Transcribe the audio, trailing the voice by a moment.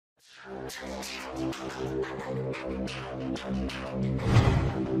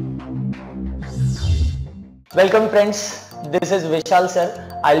Welcome friends, this is Vishal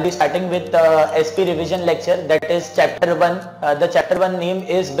Sir. I'll be starting with SP revision lecture, that is chapter 1. The chapter 1 name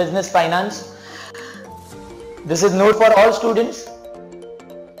is Business Finance. This is note for all students.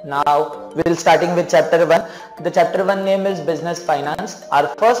 Now we'll starting with chapter 1. The chapter 1 name is Business Finance. Our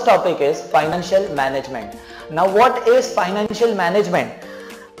first topic is Financial Management. Now what is Financial Management?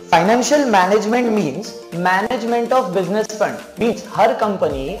 Financial management means management of business fund, means her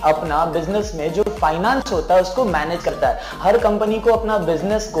company अपना business में जो finance होता है उसको manage करता है. हर company को अपना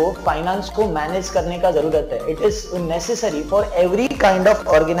बिजनेस को फाइनेंस को मैनेज करने का जरूरत है. It is necessary for every kind of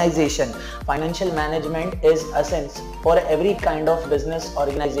organisation. Financial management is essence for every kind of business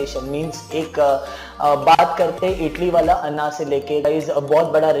organisation. Means एक बात करते इटली वाला अन्ना से लेके गाइस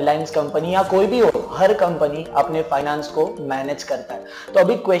बहुत बड़ा रिलायंस कंपनी या कोई भी हो, हर कंपनी अपने फाइनेंस को मैनेज करता है. तो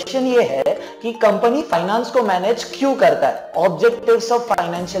अभी क्वेश्चन ये है कि कंपनी फाइनेंस को मैनेज क्यों करता है? ऑब्जेक्टिव्स ऑफ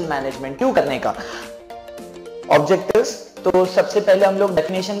फाइनेंशियल मैनेजमेंट, क्यों करने का ऑब्जेक्टिव्स. तो सबसे पहले हम लोग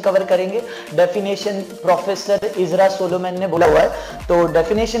डेफिनेशन कवर करेंगे. डेफिनेशन प्रोफेसर इजरा सोलोमन ने बोला हुआ है. तो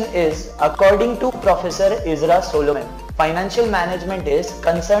definition is according to professor Ijra Solomon, financial management is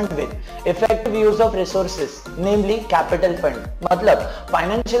concerned with effective use of resources namely capital fund. मतलब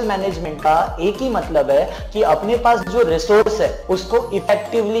फाइनेंशियल मैनेजमेंट का एक ही मतलब है कि अपने पास जो रिसोर्स है उसको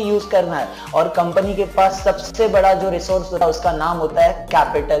इफेक्टिवली यूज करना है. और कंपनी के पास सबसे बड़ा जो रिसोर्स होता है उसका नाम होता है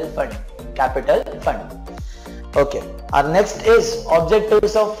capital fund. Capital fund. Okay, our next is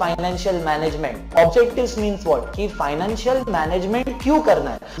objectives of financial management. Objectives means what? कि financial management क्यों करना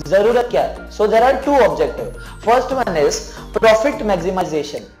है, जरूरत क्या है. So there are two objectives. First one is profit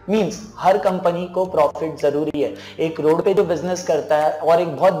maximization. Means her company को प्रॉफिट जरूरी है. एक रोड पे जो बिजनेस करता है और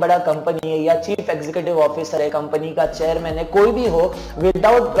एक बहुत बड़ा कंपनी है या चीफ एग्जीक्यूटिव ऑफिसर है, कंपनी का चेयरमैन है, कोई भी हो,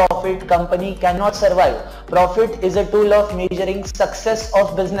 without profit company can not survive. Profit is a tool of measuring success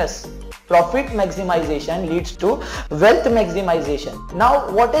of business. Profit maximization leads to wealth maximization. Now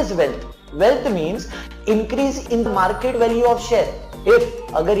what is wealth? Wealth means increase in the market value of share.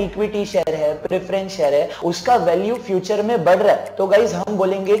 If अगर equity share है, preference share है, उसका value future में बढ़ रहा है तो guys हम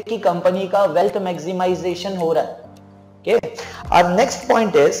बोलेंगे कि कंपनी का वेल्थ मैक्सिमाइजेशन हो रहा है. Okay? Our next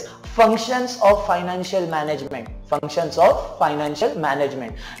point is functions of financial management. Functions of financial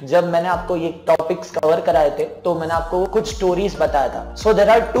management. जब मैंने आपको ये टॉपिक्स कवर कराए थे तो मैंने आपको कुछ स्टोरीज बताया था. So there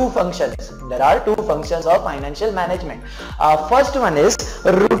are two functions. There are two functions of financial management. First one is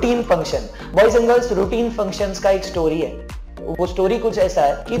routine function. Boys and girls, routine functions का एक स्टोरी है. वो स्टोरी कुछ ऐसा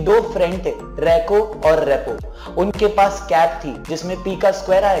है कि दो फ्रेंड थे, रैको और रेपो. उनके पास कैप थी जिसमें पी का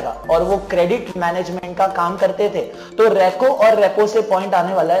स्क्वायर आएगा और वो क्रेडिट मैनेजमेंट का काम करते थे. तो रैको और रेपो से पॉइंट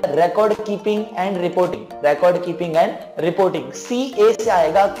आने वाला है record keeping and reporting. Record keeping and reporting. सी ए से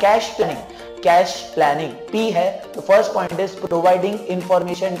आएगा cash planning. Cash planning P है. तो first point is providing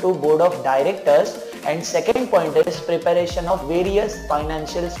information to board of directors and second point is preparation of various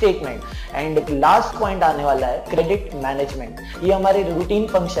financial statement and last point आने वाला है credit management. ये हमारी routine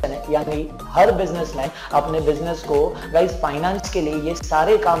function है, यानी हर बिजनेसमैन अपने बिजनेस को गाइस फाइनेंस के लिए ये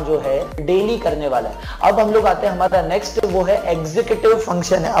सारे काम जो है डेली करने वाला है. अब हम लोग आते हैं हमारा नेक्स्ट, वो है एग्जीक्यूटिव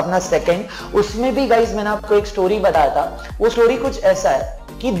फंक्शन है अपना सेकेंड. उसमें भी गाइस मैंने आपको एक स्टोरी बताया था. वो स्टोरी कुछ ऐसा है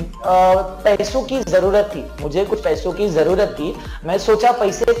कि पैसों की जरूरत थी, मुझे कुछ पैसों की जरूरत थी. मैं सोचा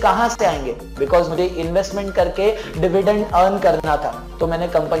पैसे कहां से आएंगे, बिकॉज मुझे इन्वेस्टमेंट करके डिविडेंड अर्न करना था. तो मैंने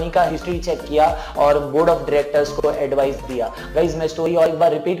कंपनी का हिस्ट्री चेक किया और बोर्ड ऑफ डायरेक्टर्स को एडवाइस दिया. गाइस मैं स्टोरी और एक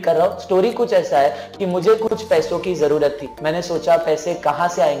बार रिपीट कर रहा हूं. स्टोरी कुछ ऐसा है कि मुझे कुछ पैसों की जरूरत थी. मैंने सोचा पैसे कहां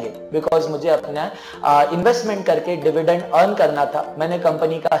से आएंगे, बिकॉज मुझे अपना इन्वेस्टमेंट करके डिविडेंड अर्न करना था. मैंने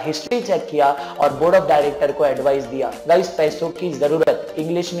कंपनी का हिस्ट्री चेक किया और बोर्ड ऑफ डायरेक्टर को एडवाइस दिया. गाइस पैसों की जरूरत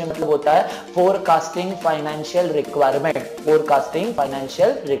इंग्लिश में मतलब होता है forecasting financial requirement. Forecasting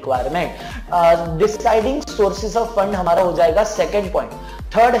financial requirement. Deciding sources of fund हमारा हो जाएगा सेकंड पॉइंट.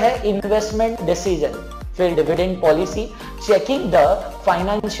 थर्ड है इन्वेस्टमेंट डिसीजन. फिर dividend policy, checking the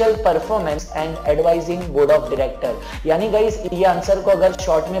financial performance and advising board of director. यानी गाइस ये आंसर को अगर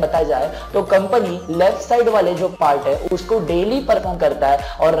शॉर्ट में बताया जाए तो कंपनी लेफ्ट साइड वाले जो पार्ट है उसको डेली परफॉर्म करता है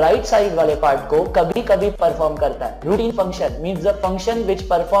और राइट साइड वाले पार्ट को कभी कभी परफॉर्म करता है. Routine function means the function which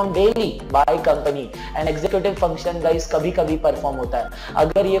perform daily by company and executive function guys कभी कभी परफॉर्म होता है.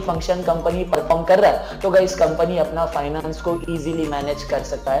 अगर ये फंक्शन कंपनी परफॉर्म कर रहा है तो गाइस कंपनी अपना फाइनेंस को इजीली मैनेज कर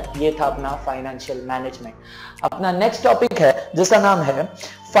सकता है. ये था अपना फाइनेंशियल मैनेजमेंट. अपना नेक्स्ट टॉपिक है जिसका नाम है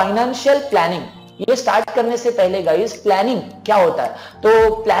फाइनेंशियल प्लानिंग. ये स्टार्ट करने से पहले गाइस प्लानिंग क्या होता है?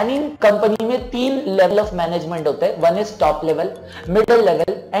 तो प्लानिंग कंपनी में 3 लेवल ऑफ मैनेजमेंट होते हैं। One is top level, middle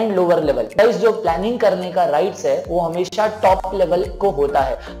level and lower level. Guys जो प्लानिंग करने का राइट्स है वो हमेशा टॉप लेवल को होता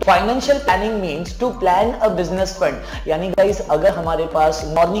है। Financial planning means to plan a business fund. यानी गाइस अगर हमारे पास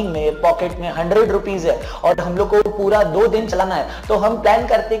मॉर्निंग में पॉकेट में 100 रुपीज है और हम लोग को पूरा 2 दिन चलाना है, तो हम प्लान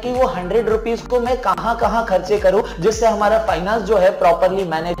करते कि वो 100 रुपीज को मैं कहां खर्चे करूं जिससे हमारा फाइनेंस जो है प्रॉपरली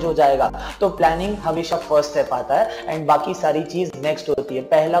मैनेज हो जाएगा। तो प्लानिंग हमेशा फर्स्ट स्टेप आता है एंड बाकी सारी चीज नेक्स्ट होती है।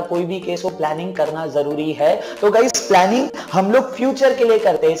 पहला कोई भी केस हो प्लानिंग करना जरूरी है। तो गाइस प्लानिंग हम लोग फ्यूचर के लिए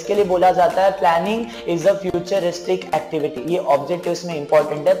करते हैं, इसके लिए बोला जाता है planning is a futuristic activity. ये ऑब्जेक्टिव्स में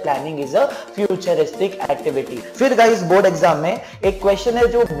इंपॉर्टेंट है, planning is a futuristic activity. फिर गाइस बोर्ड एग्जाम में एक क्वेश्चन है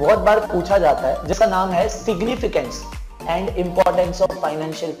जो बहुत बार पूछा जाता है जिसका नाम है significance and importance of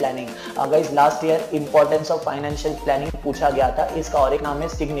financial planning. Guys last year importance of financial planning पूछा गया था, इसका और एक नाम है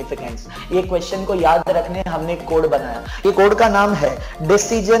सिग्निफिकेंस। ये क्वेश्चन को याद रखने हमने एक कोड बनाया। ये कोड का नाम है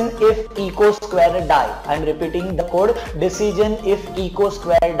decision if eco square die. I am repeating the code, decision if eco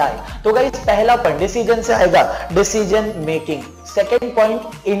square die. तो गाइस पहला पॉइंट डिसीजन से आएगा decision making, second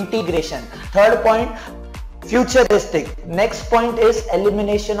point integration, third point futuristic, next point is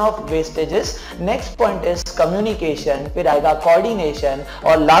elimination of wastages, next point is communication, फिर आएगा coordination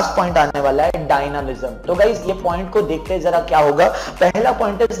और last point आने वाला है dynamism। तो गाइस ये पॉइंट को देखते जरा क्या होगा। पहला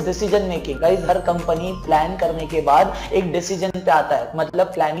point is decision making. Guys her company plan करने के बाद एक डिसीजन पे आता है,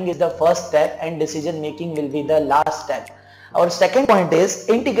 मतलब planning is the first step and decision making will be the last step. और second point is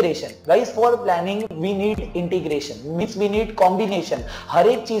integration. Guys for planning we need integration, means we need combination. हर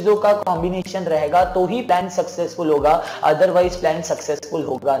एक चीजों का कॉम्बिनेशन रहेगा तो ही प्लान सक्सेसफुल होगा, अदरवाइज प्लान सक्सेसफुल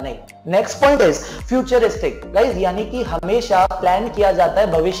होगा नहीं। Next point is futuristic. Guys यानी कि हमेशा प्लान किया जाता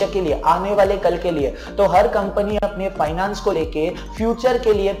है भविष्य के लिए, आने वाले कल के लिए। तो हर कंपनी अपने फाइनेंस को लेके फ्यूचर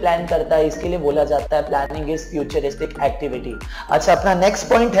के लिए प्लान करता है, इसके लिए बोला जाता है प्लानिंग इज फ्यूचरिस्टिक एक्टिविटी। अच्छा अपना नेक्स्ट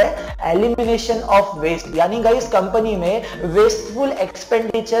पॉइंट है एलिमिनेशन ऑफ वेस्ट। यानी गाइस कंपनी में वेस्टफुल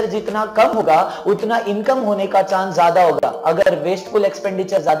एक्सपेंडिचर जितना कम होगा उतना इनकम होने का चांस ज्यादा होगा। अगर वेस्टफुल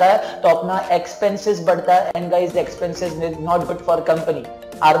एक्सपेंडिचर ज्यादा है तो अपना एक्सपेंसेस बढ़ता है and guys expenses is not good for company.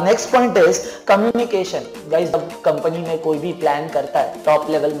 Our next point is communication. Guys, जब कंपनी में कोई भी प्लान करता है टॉप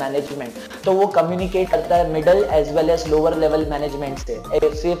लेवल मैनेजमेंट, तो वो कम्युनिकेट करता है middle age well as lower level management से।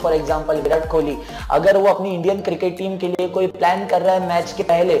 से फॉर एग्जांपल विराट कोहली अगर वो अपनी इंडियन क्रिकेट टीम के लिए कोई प्लान कर रहा है मैच के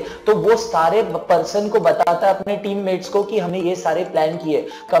पहले, तो वो सारे पर्सन को बताता है अपने टीममेट्स को कि हमने ये सारे प्लान किए।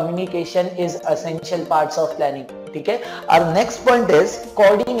 Communication is essential parts of planning, ठीक है। और next point is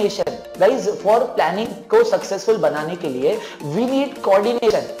coordination. Guys for planning को सक्सेसफुल बनाने के लिए वी नीड कोऑर्डिनेशन।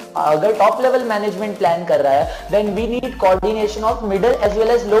 अगर टॉप लेवल मैनेजमेंट प्लान कर रहा है then we need coordination of middle age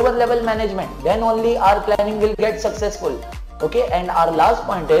well as lower level management, then only our planning will get successful. Okay, and our last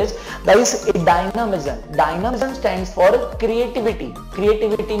point is guys dynamism. Dynamism stands for creativity.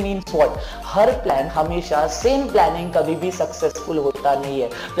 Creativity means what? Her plan हमेशा same planning कभी भी successful होता नहीं है।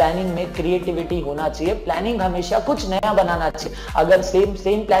 Planning में creativity होना चाहिए, planning हमेशा कुछ नया बनाना चाहिए। अगर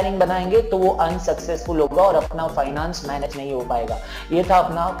सेम प्लानिंग बनाएंगे तो वो अनसक्सेसफुल होगा और अपना फाइनेंस मैनेज नहीं हो पाएगा। ये था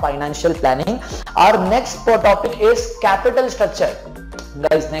अपना financial planning. Our next topic is capital structure.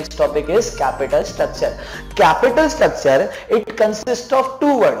 Guys, next topic is capital structure. Capital structure, it consists of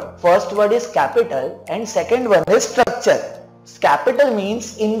two words. First word is capital and second one is structure. Capital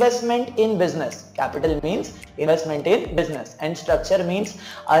means investment in business. Capital means investment in business and structure means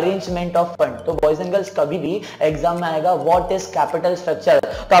arrangement of fund. तो boys and girls कभी भी exam में आएगा what is capital structure,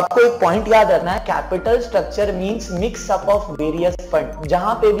 तो आपको एक point याद रखना है capital structure means mix up of various fund.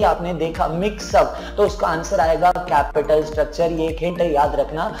 जहां पे भी आपने देखा mix up तो उसका आंसर आएगा capital structure। ये एक हिंट है, याद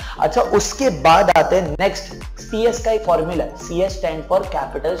रखना। अच्छा उसके बाद आते हैं नेक्स्ट CS का एक formula, CS stand for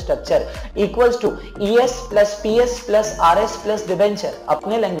capital structure equals to ES plus PS plus RS plus debenture.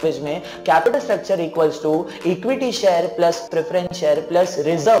 अपने लैंग्वेज में capital structure equals to equity share plus preference share plus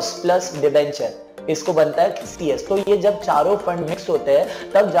reserves plus debenture, इसको बनता है CS। तो ये जब चारों फंड मिक्स होते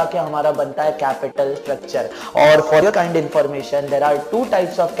हैं तब जाके हमारा बनता है कैपिटल स्ट्रक्चर। और for your kind information there are two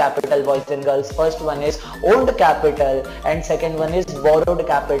types of capital boys and girls. First one is owned capital and second one is borrowed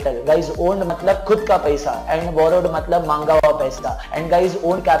capital. Guys owned मतलब खुद का पैसा एंड बोरोड मतलब मांगा हुआ पैसा। And guys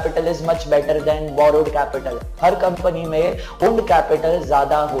owned capital is much better than borrowed capital. Her company में owned capital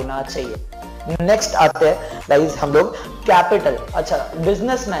ज्यादा होना चाहिए। नेक्स्ट आते हैं गाइस हम लोग कैपिटल, अच्छा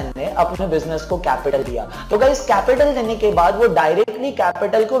बिजनेसमैन ने अपने बिजनेस को कैपिटल दिया, तो गाइस कैपिटल देने के बाद वो डायरेक्टली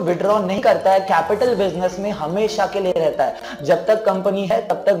कैपिटल को विड्रॉ नहीं करता है, कैपिटल बिजनेस में हमेशा के लिए रहता है, जब तक कंपनी है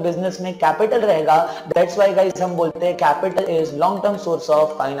तब तक बिजनेस में कैपिटल रहेगा। दैट्स व्हाई गाइस हम बोलते हैं capital is long term source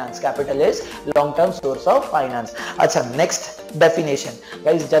of finance, capital is long term source of finance. अच्छा नेक्स्ट डेफिनेशन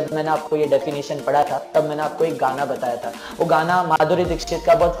गाइस, जब मैंने आपको ये डेफिनेशन पढ़ा था तब मैंने आपको एक गाना बताया था, वो गाना माधुरी दीक्षित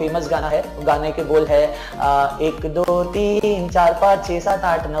का बहुत फेमस गाना है, गाने के बोल है 1 2 3 4 5 6 7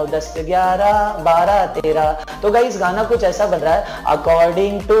 8 9 10 11 12 13। तो गाइस गाना कुछ ऐसा बन रहा है,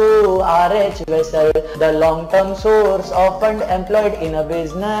 according to RH vessel the long term source of fund employed in a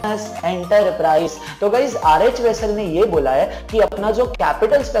business enterprise. तो गाइस RH वेसल ने ये बोला है कि अपना जो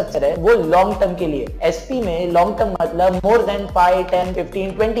कैपिटल स्ट्रक्चर है वो लॉन्ग टर्म के लिए, SP में लॉन्ग टर्म मतलब more than 5 10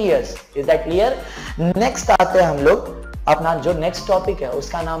 15 20 years. Is that clear? Next आते हैं हम लोग, अपना जो नेक्स्ट टॉपिक है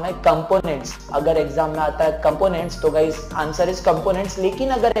उसका नाम है कंपोनेंट्स। अगर एग्जाम में आता है कंपोनेंट्स तो गाइस आंसर इज कंपोनेंट्स, लेकिन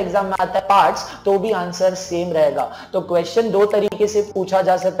अगर एग्जाम में आता है पार्ट्स तो भी आंसर सेम रहेगा। तो क्वेश्चन दो तरीके से पूछा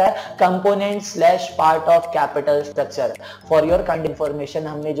जा सकता है, component slash part of capital structure. For your kind information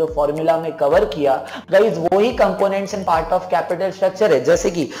हमने जो फॉर्मूला में कवर किया गाइस वही components and part of capital structure है,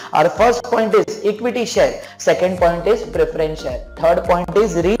 जैसे कि our first point is equity share, second point is preference share, third point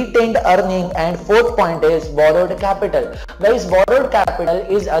is retained earning and fourth point is borrowed capital. Guys, borrowed capital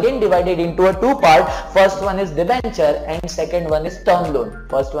is again divided into a two part. First one is debenture and second one is term loan.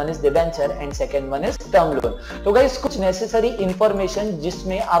 First one is debenture and second one is term loan. तो guys कुछ necessary information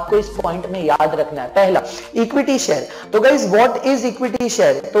जिसमें आपको इस point में याद रखना है। पहला इक्विटी शेयर, तो guys what is equity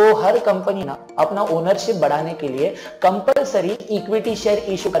share? तो हर कंपनी ना अपना ओनरशिप बढ़ाने के लिए कंपलसरी इक्विटी शेयर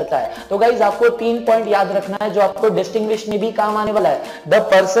इशू करता है। तो guys आपको 3 पॉइंट याद रखना है जो आपको डिस्टिंग्विश में भी काम आने वाला है। The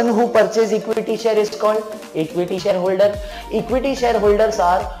person who purchase equity share is called equity share holder. Equity shareholders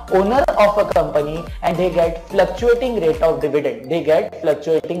are owner of a company and they get fluctuating rate of dividend. They get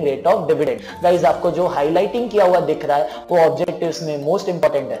fluctuating rate of dividend. Guys आपको जो highlighting किया हुआ दिख रहा है वो objectives में most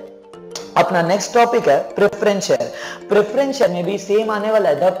important है। अपना नेक्स्ट टॉपिक है प्रेफरेंस शेयर। प्रेफरेंस शेयर में भी सेम आने वाला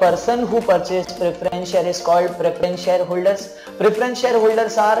है, the person who purchase preference share is called preference share holders. Preference share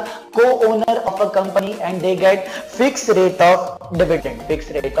holders are को-ओनर of a company and they get fix rate of dividend,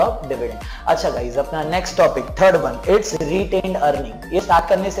 fix rate of dividend. अच्छा guys अपना next topic third one, it's retained earning. ये start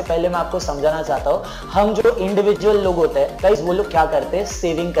करने से पहले मैं आपको समझाना चाहता हूँ, हम जो इंडिविजुअल लोग होते हैं गाइस वो लोग क्या करते हैं,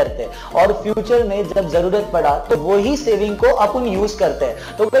 सेविंग करते हैं और फ्यूचर में जब जरूरत पड़ा तो वही सेविंग को अपन यूज करते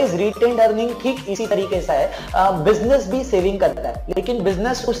हैं। तो गाइस रिटेन्ड अर्निंग ठीक इसी तरीके से है, बिजनेस भी सेविंग करता है लेकिन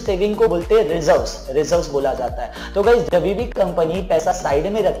बिजनेस उस सेविंग को बोलते हैं रिजर्व्स, रिजर्व्स बोला जाता है। तो गाइस जब भी कंपनी पैसा साइड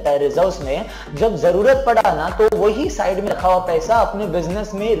में रखता है रिजर्व्स में, जब जरूरत पड़ा ना तो वही साइड में रखा हुआ पैसा अपने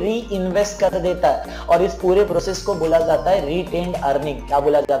बिजनेस में री इन्वेस्ट कर देता है और इस पूरे प्रोसेस को बोला जाता है रिटेन्ड अर्निंग। क्या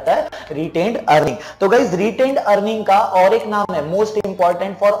बोला जाता है? Retained earning. तो गाइस रिटेन्ड अर्निंग का और एक नाम है most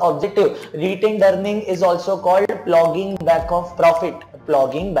important for objective, retained earning is also called plogging back of profit,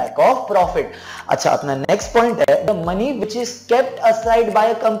 plogging back of profit. अच्छा अपना नेक्स्ट पॉइंट है the money which is kept aside bye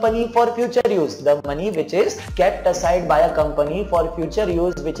a company for future use, the money which is kept aside bye a company for future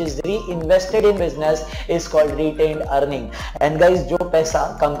use which is री invested in business is called retained earning. And guys जो पैसा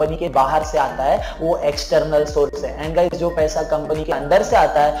company के बाहर से आता है वो external source है एंड गाइस जो पैसा कंपनी के अंदर से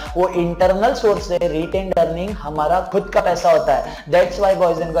आता है वो इंटरनल सोर्स है। रिटेन्ड अर्निंग हमारा खुद का पैसा होता है। That's why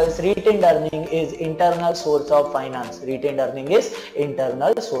boys and girls retained earning is internal source of finance, retained earning is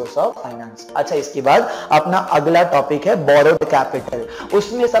internal source of finance. अच्छा इसके बाद अपना अगला टॉपिक है बोरोड कैपिटल,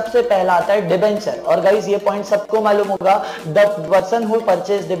 उसमें सबसे पहला आता है डिबेंचर। और गाइस ये पॉइंट सबको मालूम होगा, the person who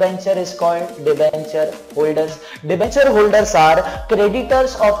purchase debenture is called debenture holders. Debenture holders are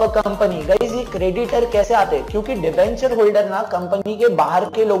creditors of a company. Guys ये क्रेडिटर कैसे आते हैं? क्योंकि डिबेंचर होल्डर ना कंपनी के बाहर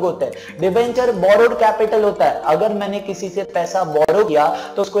के लोग होते हैं। डिबेंचर बोरोड कैपिटल होता है, अगर मैंने किसी से पैसा बोरो किया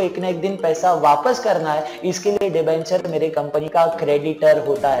तो उसको एक ना एक दिन पैसा वापस करना है, इसके लिए डिबेंचर मेरे कंपनी का क्रेडिटर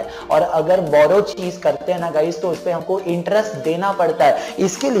होता है। और अगर बोरो चीज करते हैं ना गाइस तो उस पे हमको इंटरेस्ट देना पड़ता है,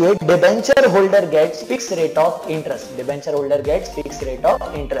 इसके लिए debenture holder gets fix rate of interest, debenture holder gets fix rate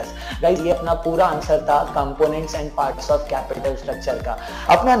of interest. Guys ये अपना पूरा आंसर था components and parts of capital structure का।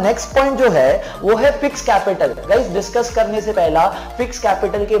 अपना नेक्स्ट पॉइंट जो है वो है फिक्स कैपिटल। गाइस डिस्कस करने से पहला फिक्स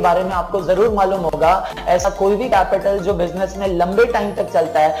कैपिटल के बारे में आपको जरूर मालूम होगा, ऐसा कोई भी कैपिटल जो बिजनेस में लंबे टाइम तक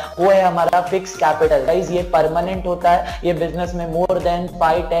चलता है वो है हमारा फिक्स कैपिटल। गाइस ये परमानेंट होता है, ये बिजनेस में मोर देन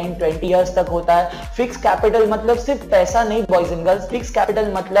 5 10 20 इयर्स तक होता है। फिक्स कैपिटल मतलब सिर्फ पैसा नहीं boys and girls, fix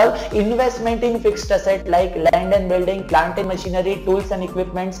capital मतलब investment in fixed asset like land and building, plant and machinery, tools and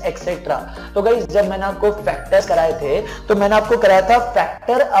equipments etcetera. तो गाइस जब मैंने आपको फैक्टर्स कराए थे तो मैंने आपको कराया था factor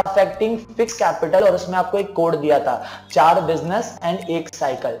factor affecting fix capital, और उसमें आपको एक कोड दिया था 4 business and 1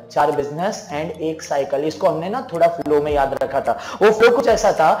 cycle, 4 business and 1 cycle. इसको हमने ना थोड़ा फ्लो में याद रखा था। वो फ्लो कुछ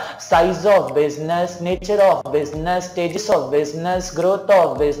ऐसा था, size of business, nature of business, stages of business, growth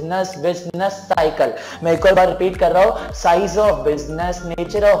of business, business cycle. मैं एक और बार रिपीट कर रहा हूं, size of business,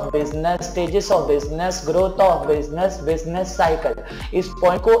 nature of business, stages of business, growth of business, business cycle. इस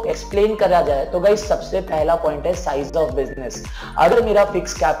पॉइंट को एक्सप्लेन करा जाए तो गाइस सबसे पहला पॉइंट है साइज ऑफ बिजनेस। अगर मेरा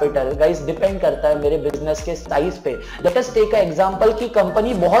फिक्स कैपिटल गाइस डिपेंड करता है मेरे बिजनेस के साइज पे, लेट अस टेक एग्जांपल कि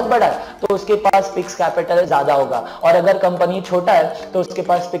कंपनी बहुत बड़ा है तो उसके पास फिक्स कैपिटल ज्यादा होगा, और अगर कंपनी छोटा है तो उसके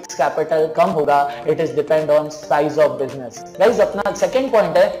पास फिक्स कैपिटल कम होगा। It is depend on size of business. Guys अपना सेकंड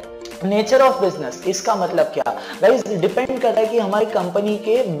पॉइंट है नेचर ऑफ बिजनेस। इसका मतलब क्या गाइस, डिपेंड करता है कि हमारी कंपनी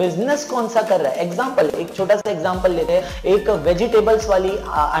के बिजनेस कौन सा कर रहा है। एग्जांपल, एक छोटा सा एग्जांपल लेते हैं, एक वेजिटेबल्स वाली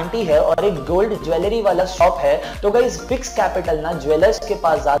आंटी है और एक गोल्ड ज्वेलरी वाला शॉप है, तो गाइस फिक्स कैपिटल ना ज्वेलर्स के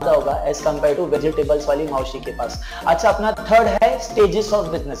पास ज्यादा होगा एज कंपेयर टू वेजिटेबल्स वाली मौसी के पास। अच्छा, अपना थर्ड है स्टेजेस ऑफ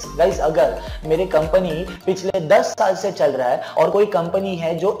बिजनेस। गाइस अगर मेरी कंपनी पिछले 10 साल से चल रहा है और कोई कंपनी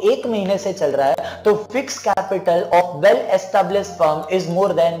है जो 1 महीने से चल रहा है, तो fix capital of well established firm is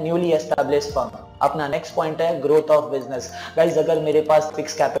more than newly established firm। अपना नेक्स्ट पॉइंट है ग्रोथ ऑफ बिजनेस। गाइस अगर मेरे पास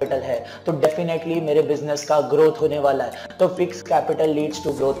फिक्स कैपिटल है तो डेफिनेटली मेरे बिजनेस का ग्रोथ होने वाला है, तो fix capital leads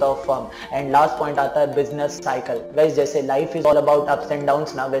to growth of firm. And last point आता है बिजनेस साइकिल। गाइस जैसे life is all about ups and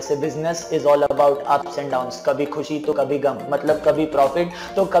downs ना, वैसे business is all about ups and downs. कभी खुशी तो कभी गम, मतलब कभी प्रॉफिट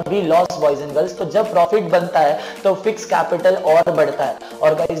तो कभी लॉस बॉयज एंड गर्ल्स। तो जब प्रॉफिट बनता है तो फिक्स कैपिटल और बढ़ता है,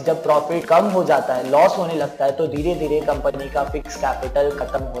 और गाइस जब प्रॉफिट कम हो जाता है, लॉस होने लगता है, तो धीरे धीरे कंपनी का फिक्स कैपिटल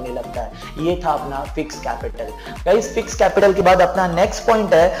खत्म होने लगता है। ये था fix capital. Guys fix capital के बाद अपना नेक्स्ट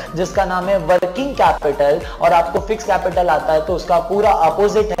पॉइंट है जिसका नाम है वर्किंग कैपिटल। और आपको फिक्स कैपिटल आता है तो उसका पूरा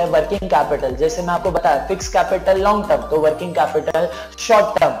अपोजिट है वर्किंग कैपिटल। जैसे मैं आपको बताया फिक्स कैपिटल लॉन्ग टर्म, तो वर्किंग कैपिटल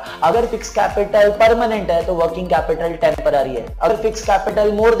शॉर्ट टर्म। अगर फिक्स कैपिटल परमानेंट है तो वर्किंग कैपिटल टेम्पररी है। अगर fix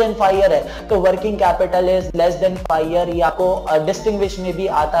capital more than 5 year है तो working capital is less than 5 year. ये आपको डिस्टिंग्विश में भी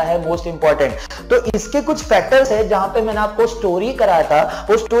आता है, मोस्ट इंपॉर्टेंट। तो इसके कुछ फैक्टर्स है जहां पे मैंने आपको स्टोरी कराया था।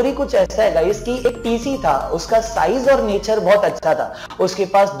 वो स्टोरी कुछ ऐसा है गाइस कि एक टीसी था, उसका साइज और नेचर बहुत अच्छा था, उसके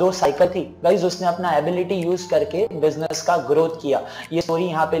पास 2 साइकिल थी। गाइस उसने अपना एबिलिटी यूज करके बिजनेस का ग्रोथ किया। ये स्टोरी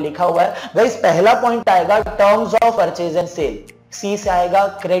यहां पे लिखा हुआ है। गाइस पहला पॉइंट आएगा terms of purchase and cell, सी से आएगा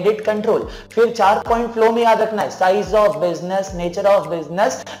क्रेडिट कंट्रोल। फिर 4 पॉइंट फ्लो में याद रखना है, size of business, nature of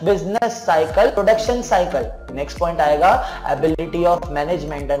business, business cycle, production cycle. Next point आएगा ability of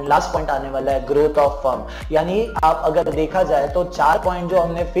management, and last point आने वाला है ग्रोथ ऑफ फर्म। यानी आप अगर देखा जाए तो 4 पॉइंट जो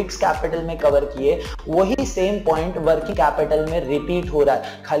हमने फिक्स कैपिटल में कवर किए, वही सेम पॉइंट वर्किंग कैपिटल में रिपीट हो रहा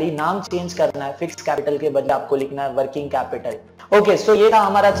है, खाली नाम चेंज करना है। फिक्स कैपिटल के बदले आपको लिखना है वर्किंग कैपिटल। ओके, सो ये था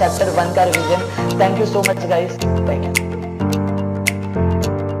हमारा चैप्टर 1 का revision. Thank you so much guys, thank you.